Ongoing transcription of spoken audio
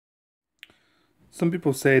Some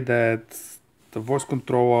people say that the voice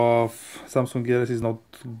control of Samsung Galaxy is not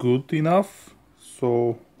good enough,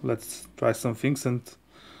 so let's try some things and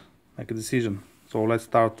make a decision. So let's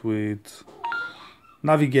start with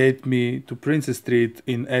navigate me to Princess Street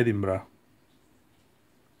in Edinburgh.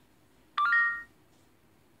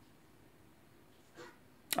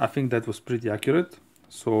 I think that was pretty accurate,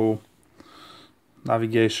 so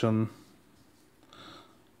navigation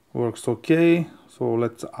works okay. So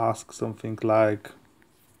let's ask something like,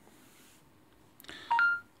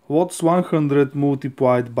 what's 100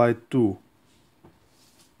 multiplied by 2?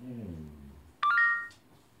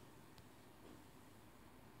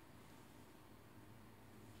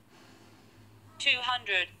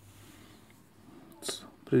 It's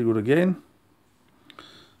pretty good again.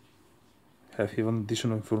 Have even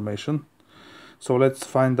additional information. So let's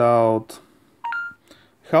find out,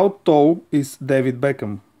 how tall is David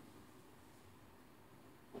Beckham?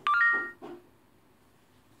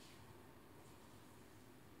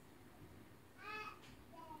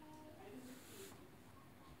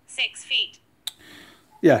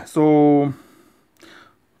 Yeah, so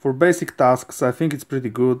for basic tasks I think it's pretty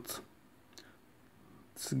good.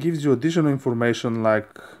 It gives you additional information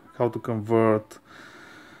like how to convert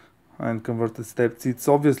and converted steps. It's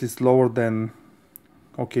obviously slower than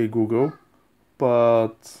OK Google,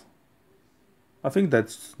 but I think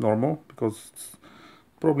that's normal because it's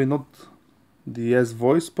probably not the S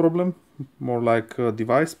voice problem, more like a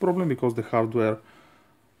device problem, because the hardware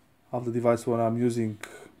of the device when I'm using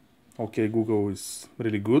OK Google is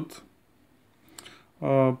really good.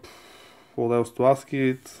 What else to ask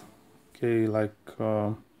it? Okay, like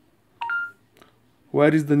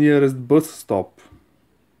where is the nearest bus stop?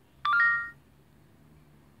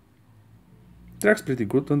 Tracks pretty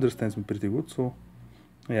good, understands me pretty good, so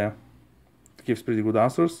yeah, it gives pretty good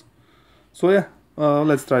answers. So yeah,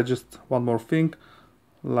 let's try just one more thing,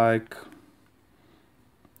 like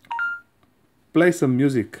play some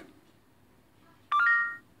music.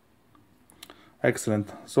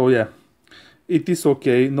 Excellent. So yeah, it is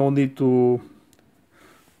okay, no need to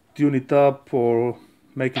tune it up or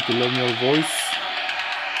make it to learn your voice.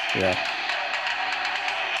 Yeah.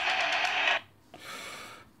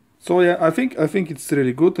 So yeah, I think it's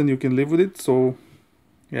really good and you can live with it. So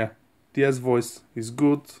yeah, the S voice is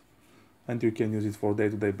good and you can use it for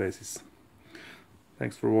day-to-day basis.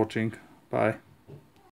 Thanks for watching. Bye.